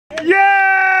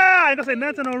gonna say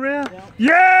nothing on real?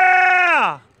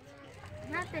 Yeah!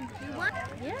 Nothing. You won?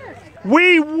 Yes.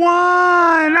 We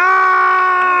won!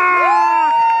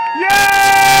 Ah! Yeah!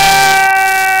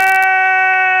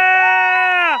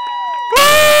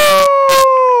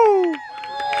 Woo!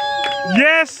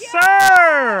 Yes,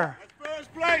 sir!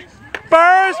 First place.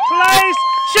 First place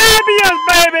champions,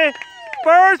 baby!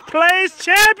 First place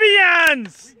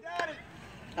champions!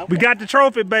 We got the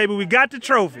trophy, baby. We got the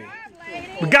trophy.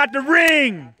 We got the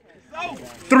ring.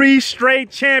 3 straight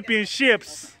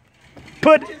championships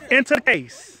put into the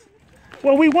case.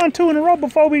 Well, we won 2 in a row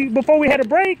before we had a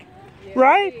break,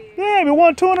 right? Yeah, we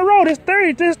won 2 in a row. This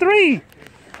 3. This 3.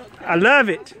 I love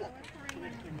it.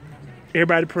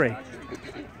 Everybody pray.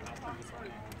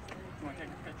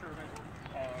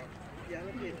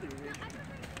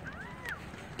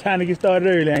 Time to get started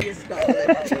early. Good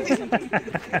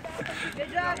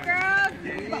job, girls.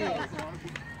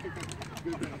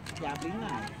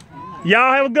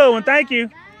 Y'all have a good one. Thank you.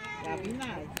 Be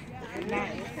nice.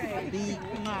 Be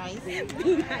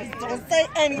nice. Don't say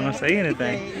anything. Don't say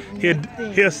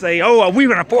anything. He'll say, "Oh, we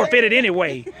gonna forfeit it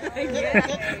anyway."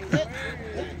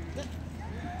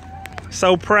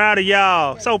 So proud of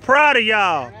y'all. So proud of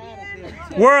y'all.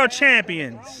 World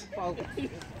champions.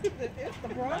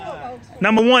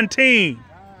 Number 1 team.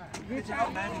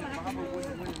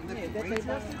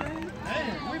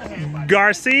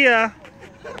 Garcia.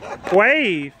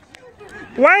 Wave.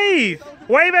 Wave.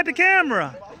 Wave at the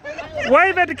camera.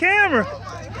 Wave at the camera.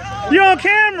 You're on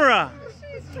camera.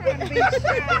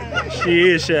 She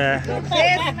is shy.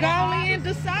 Best goalie in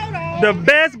Desoto. The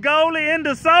best goalie in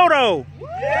Desoto.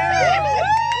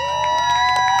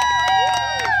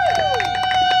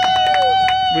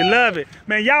 We love it.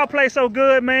 Man, y'all play so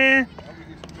good, man.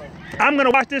 I'm going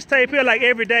to watch this tape here like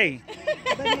every day.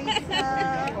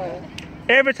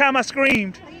 Every time I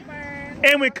screamed.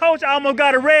 And when coach almost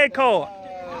got a red card.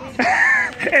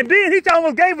 And then he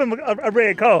almost gave him a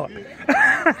red card.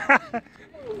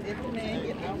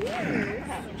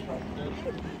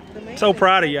 So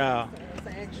proud of y'all.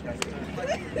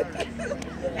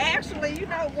 Actually, you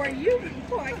know where you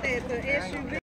parked at the SUV.